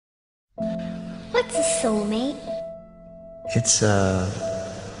What's a soulmate?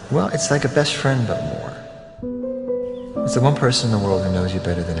 Well, it's like a best friend, but more. It's the one person in the world who knows you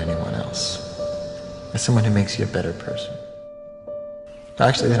better than anyone else. It's someone who makes you a better person.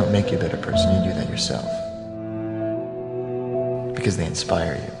 Actually, they don't make you a better person, you do that yourself. Because they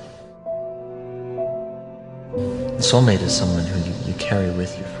inspire you. The soulmate is someone who you carry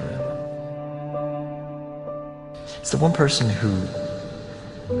with you forever. It's the one person who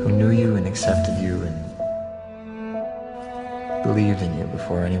knew you and accepted you and believed in you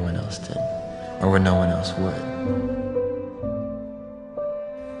before anyone else did, or when no one else would.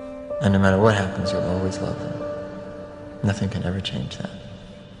 And no matter what happens, you'll always love them. Nothing can ever change that.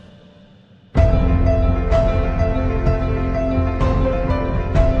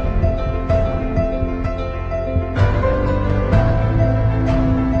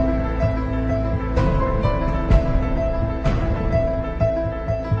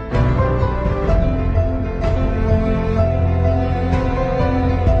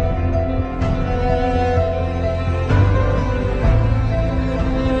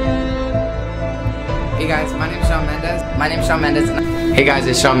 Hey guys, my name's Shawn Mendes. My name's Shawn Mendes. Hey guys,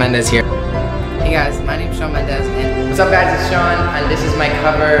 it's Shawn Mendes here. Hey guys, my name's Shawn Mendes. And what's up guys, it's Shawn, and this is my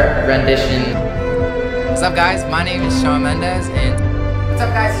cover rendition. What's up guys, my name is Shawn Mendes, and what's up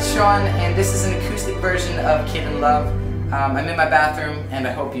guys, it's Shawn, and this is an acoustic version of Kid in Love. I'm in my bathroom, and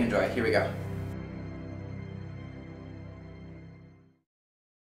I hope you enjoy. Here we go.